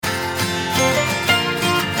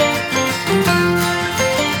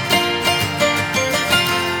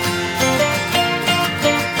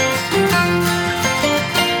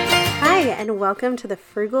welcome to the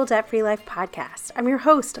Frugal Debt-Free Life podcast. I'm your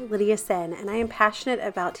host, Lydia Sen, and I am passionate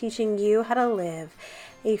about teaching you how to live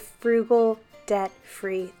a frugal,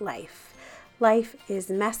 debt-free life. Life is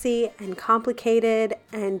messy and complicated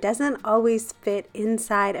and doesn't always fit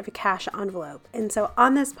inside of a cash envelope. And so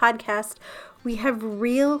on this podcast, we have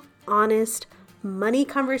real, honest money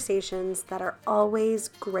conversations that are always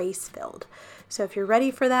grace-filled. So if you're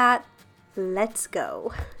ready for that, let's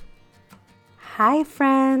go. Hi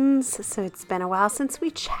friends. So it's been a while since we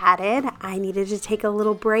chatted. I needed to take a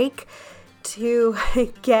little break to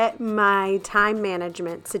get my time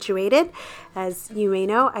management situated. As you may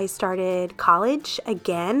know, I started college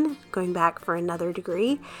again, going back for another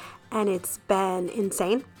degree, and it's been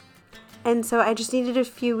insane. And so I just needed a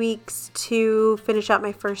few weeks to finish out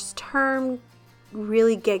my first term,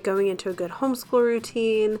 really get going into a good homeschool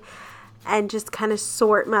routine, and just kind of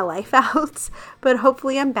sort my life out. But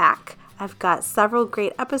hopefully I'm back. I've got several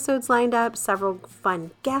great episodes lined up, several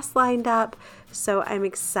fun guests lined up, so I'm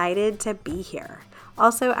excited to be here.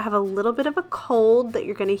 Also, I have a little bit of a cold that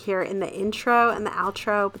you're going to hear in the intro and the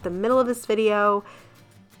outro, but the middle of this video,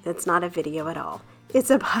 it's not a video at all.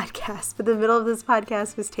 It's a podcast, but the middle of this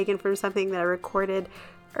podcast was taken from something that I recorded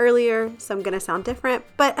earlier, so I'm going to sound different,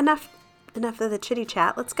 but enough of the chitty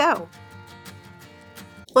chat. Let's go.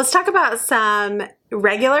 Let's talk about some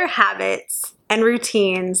regular habits and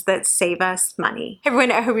routines that save us money. Hey everyone,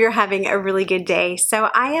 I hope you're having a really good day. So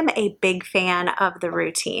I am a big fan of the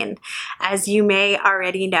routine. As you may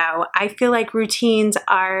already know, I feel like routines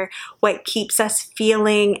are what keeps us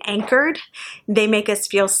feeling anchored. They make us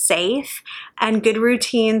feel safe, and good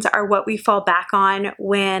routines are what we fall back on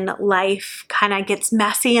when life kind of gets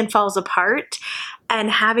messy and falls apart. And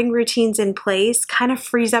having routines in place kind of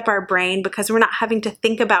frees up our brain because we're not having to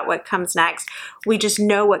think about what comes next. We just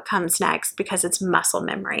know what comes next because it's muscle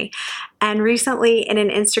memory. And recently in an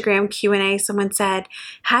Instagram Q&A, someone said,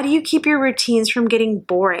 how do you keep your routines from getting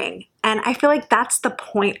boring? And I feel like that's the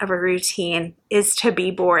point of a routine, is to be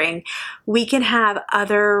boring. We can have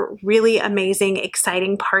other really amazing,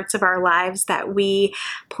 exciting parts of our lives that we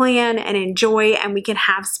plan and enjoy, and we can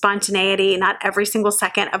have spontaneity. Not every single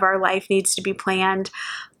second of our life needs to be planned,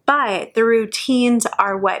 but the routines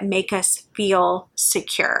are what make us feel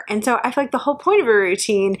secure. And so I feel like the whole point of a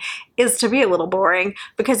routine is to be a little boring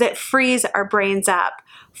because it frees our brains up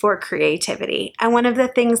for creativity. And one of the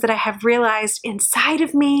things that I have realized inside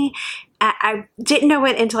of me, I didn't know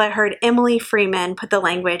it until I heard Emily Freeman put the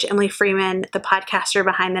language, Emily Freeman, the podcaster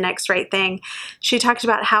behind The Next Right Thing. She talked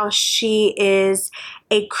about how she is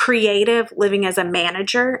a creative living as a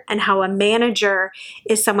manager, and how a manager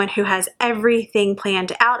is someone who has everything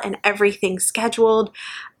planned out and everything scheduled,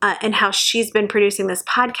 and how she's been producing this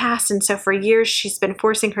podcast. And so for years, she's been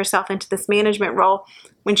forcing herself into this management role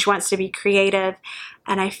when she wants to be creative.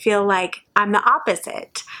 And I feel like I'm the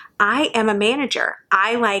opposite. I am a manager.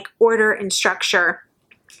 I like order and structure.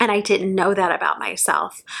 And I didn't know that about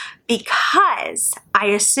myself because I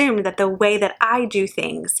assumed that the way that I do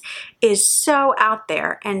things is so out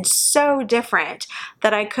there and so different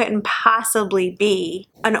that I couldn't possibly be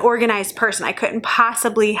an organized person. I couldn't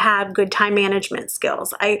possibly have good time management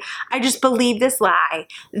skills. I just believed this lie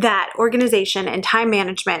that organization and time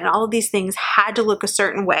management and all of these things had to look a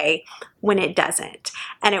certain way when it doesn't.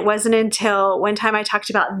 And it wasn't until one time I talked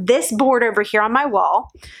about this board over here on my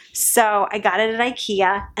wall. So I got it at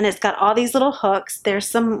IKEA, and it's got all these little hooks. There's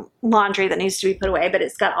some laundry that needs to be put away, but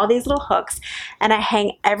it's got all these little hooks, and I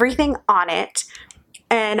hang everything on it.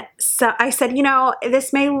 And so I said, you know,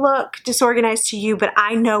 this may look disorganized to you, but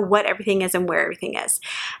I know what everything is and where everything is.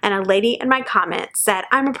 And a lady in my comments said,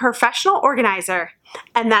 I'm a professional organizer,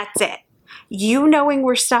 and that's it. You knowing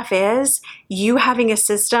where stuff is, you having a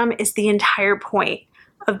system, is the entire point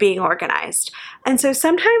of being organized. And so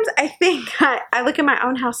sometimes I think, I look at my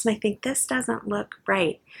own house and I think, this doesn't look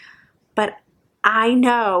right, but I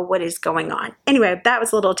know what is going on. Anyway, that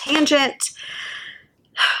was a little tangent,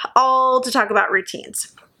 all to talk about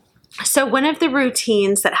routines. So one of the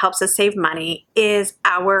routines that helps us save money is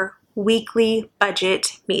our weekly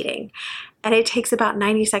budget meeting. And it takes about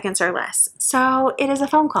 90 seconds or less. So it is a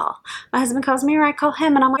phone call. My husband calls me or I call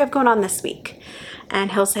him, and I'm like, what's going on this week?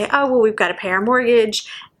 And he'll say, oh, well, we've got to pay our mortgage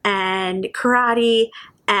and karate,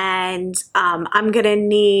 and I'm going to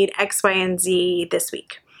need X, Y, and Z this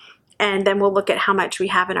week. And then we'll look at how much we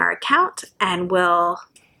have in our account and we'll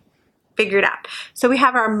figure it out. So we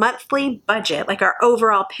have our monthly budget, like our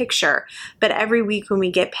overall picture, but every week when we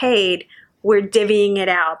get paid, we're divvying it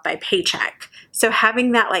out by paycheck. So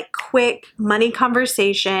having that like quick money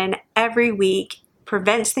conversation every week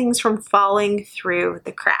prevents things from falling through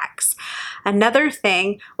the cracks. Another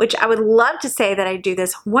thing, which I would love to say that I do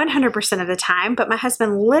this 100% of the time, but my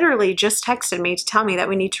husband literally just texted me to tell me that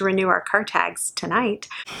we need to renew our car tags tonight.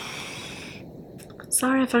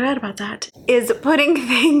 Sorry, I forgot about that. Is putting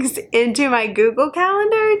things into my Google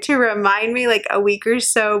Calendar to remind me like a week or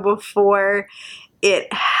so before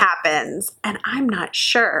it happens. And I'm not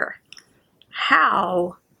sure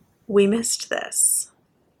how we missed this.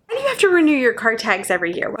 Why do you have to renew your car tags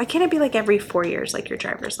every year? Why can't it be like every 4 years like your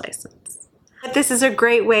driver's license? But this is a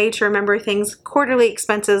great way to remember things, quarterly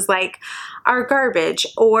expenses like our garbage,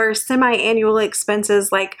 or semi-annual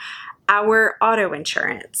expenses like our auto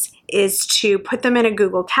insurance, is to put them in a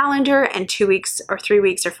Google Calendar, and 2 weeks or 3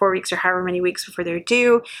 weeks or 4 weeks or however many weeks before they're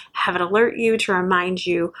due, have it alert you to remind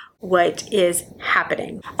you what is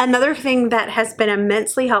happening. Another thing that has been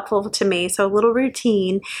immensely helpful to me, so a little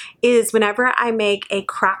routine, is whenever I make a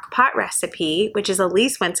crock pot recipe, which is at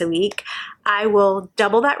least once a week, I will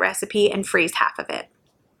double that recipe and freeze half of it.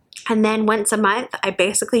 And then once a month, I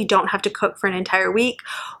basically don't have to cook for an entire week,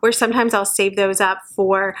 or sometimes I'll save those up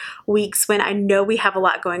for weeks when I know we have a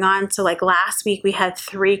lot going on. So like last week we had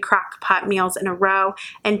 3 crock pot meals in a row,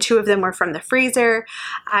 and 2 of them were from the freezer.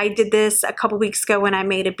 I did this a couple weeks ago when I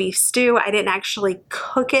made a beef stew. I didn't actually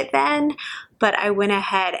cook it then, but I went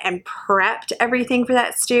ahead and prepped everything for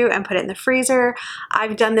that stew and put it in the freezer.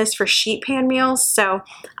 I've done this for sheet pan meals. So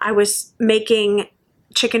I was making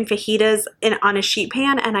chicken fajitas on a sheet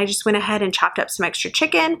pan, and I just went ahead and chopped up some extra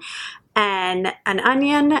chicken and an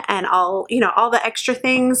onion and all the extra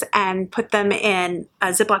things, and put them in a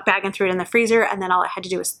Ziploc bag and threw it in the freezer. And then all I had to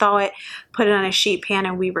do was thaw it, put it on a sheet pan,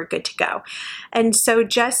 and we were good to go. And so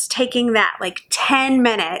just taking that like 10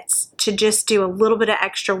 minutes to just do a little bit of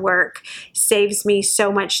extra work saves me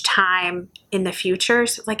so much time in the future.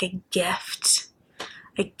 So it's like a gift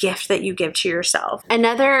that you give to yourself.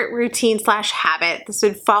 Another routine / habit, this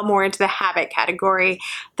would fall more into the habit category,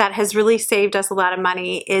 that has really saved us a lot of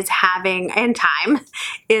money is having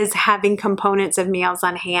components of meals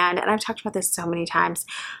on hand. And I've talked about this so many times,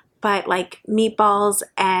 but like meatballs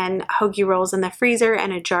and hoagie rolls in the freezer,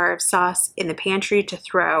 and a jar of sauce in the pantry to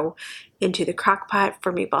throw into the crock pot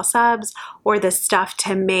for meatball subs, or the stuff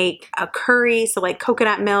to make a curry, so like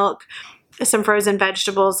coconut milk, some frozen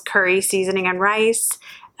vegetables, curry seasoning, and rice,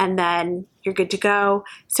 and then you're good to go.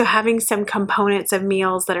 So having some components of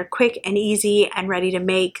meals that are quick and easy and ready to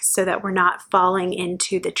make, so that we're not falling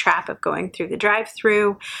into the trap of going through the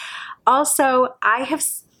drive-through. Also, I have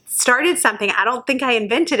started something. I don't think I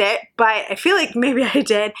invented it, but I feel like maybe I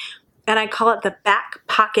did, and I call it the back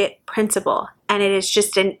pocket principle. And it is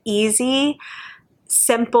just an easy,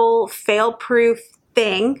 simple, fail-proof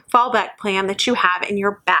fallback plan that you have in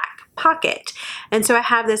your back pocket. And so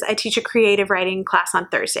I teach a creative writing class on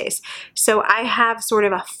Thursdays. So I have sort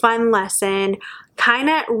of a fun lesson kind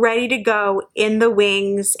of ready to go in the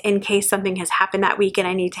wings in case something has happened that week and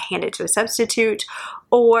I need to hand it to a substitute,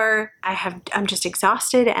 or I'm just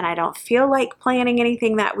exhausted and I don't feel like planning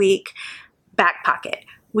anything that week. Back pocket.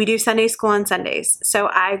 We do Sunday school on Sundays. So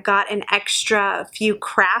I got an extra few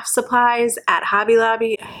craft supplies at Hobby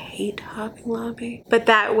Lobby. I hate Hobby Lobby. But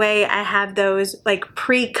that way I have those like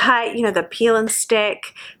pre-cut, the peel and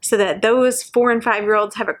stick, so that those 4 and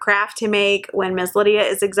 5-year-olds have a craft to make when Ms. Lydia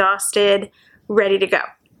is exhausted, ready to go.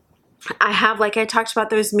 I have, like I talked about,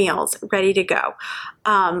 those meals ready to go,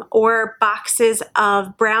 or boxes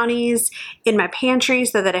of brownies in my pantry,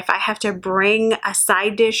 so that if I have to bring a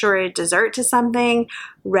side dish or a dessert to something,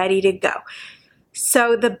 ready to go.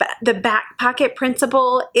 So the back pocket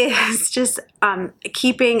principle is just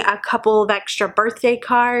keeping a couple of extra birthday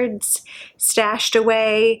cards stashed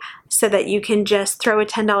away, so that you can just throw a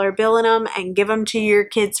 $10 bill in them and give them to your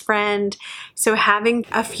kid's friend. So having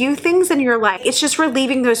a few things in your life, it's just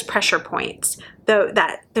relieving those pressure points.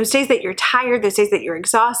 Those days that you're tired, those days that you're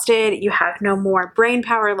exhausted, you have no more brain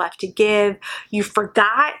power left to give, you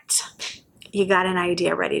forgot, you got an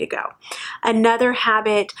idea ready to go. Another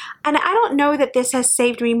habit, and I don't know that this has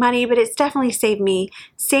saved me money, but it's definitely saved me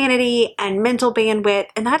sanity and mental bandwidth,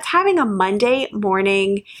 and that's having a Monday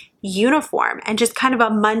morning uniform and just kind of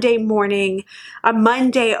a Monday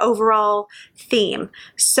overall theme.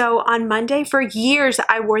 So on Monday, for years,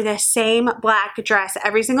 I wore the same black dress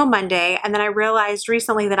every single Monday, and then I realized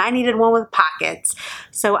recently that I needed one with pockets.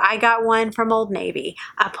 So I got one from Old Navy.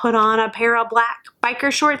 I put on a pair of black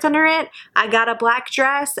biker shorts under it. I got a black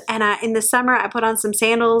dress, and in the summer, I put on some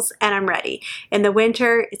sandals, and I'm ready. In the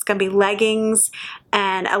winter, it's gonna be leggings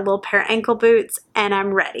and a little pair of ankle boots, and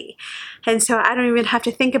I'm ready. And so I don't even have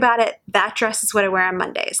to think about it. That dress is what I wear on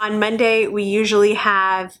Mondays. On Monday, we usually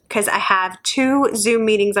have, because I have 2 Zoom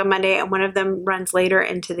meetings on Monday, and one of them runs later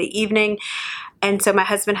into the evening. And so my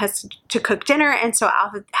husband has to cook dinner, and so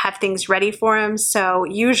I'll have things ready for him. So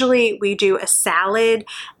usually we do a salad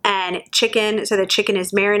and chicken. So the chicken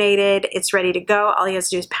is marinated, it's ready to go. All he has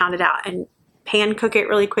to do is pound it out and pan cook it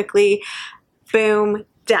really quickly. Boom,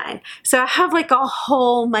 done. So I have like a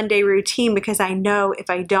whole Monday routine because I know if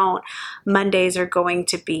I don't, Mondays are going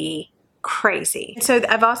to be crazy. So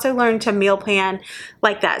I've also learned to meal plan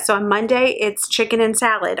like that. So on Monday, it's chicken and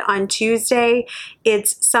salad. On Tuesday,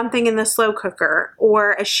 it's something in the slow cooker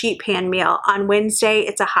or a sheet pan meal. On Wednesday,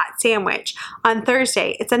 it's a hot sandwich. On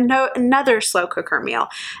Thursday, it's another slow cooker meal.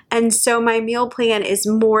 And so my meal plan is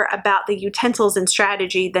more about the utensils and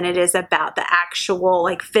strategy than it is about the actual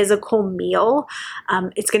like physical meal.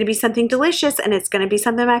 It's going to be something delicious and it's going to be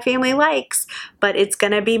something my family likes, but it's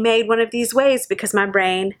going to be made one of these ways because my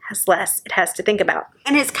brain has less it has to think about.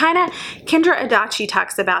 And it's kind of, Kendra Adachi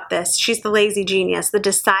talks about this. She's the lazy genius, the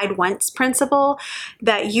decide once principle,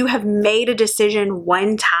 that you have made a decision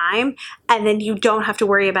one time and then you don't have to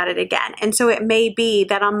worry about it again. And so it may be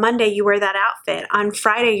that on Monday you wear that outfit. On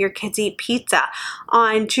Friday your kids eat pizza.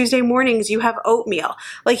 On Tuesday mornings you have oatmeal.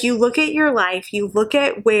 Like you look at your life, you look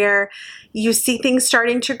at where you see things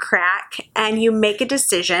starting to crack and you make a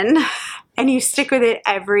decision and you stick with it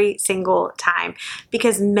every single time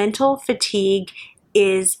because mental fatigue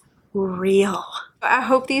is real. I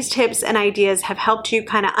hope these tips and ideas have helped you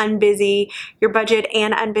kind of unbusy your budget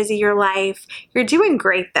and unbusy your life. You're doing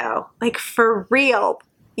great though, like for real.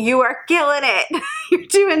 You are killing it. You're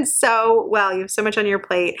doing so well. You have so much on your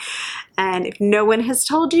plate. And if no one has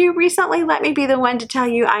told you recently, let me be the one to tell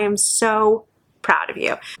you I am so proud of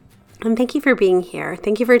you. And thank you for being here.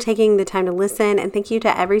 Thank you for taking the time to listen. And thank you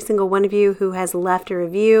to every single one of you who has left a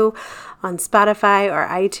review on Spotify or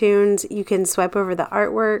iTunes. You can swipe over the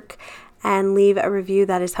artwork and leave a review.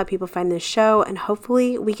 That is how people find this show. And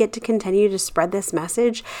hopefully we get to continue to spread this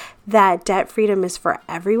message that debt freedom is for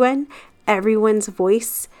everyone. Everyone's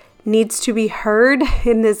voice needs to be heard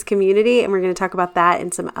in this community. And we're going to talk about that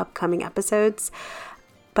in some upcoming episodes.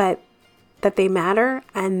 But that they matter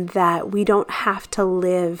and that we don't have to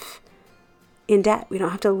live in debt. We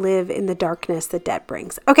don't have to live in the darkness that debt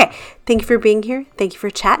brings. Okay, thank you for being here. Thank you for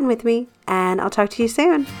chatting with me, and I'll talk to you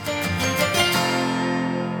soon.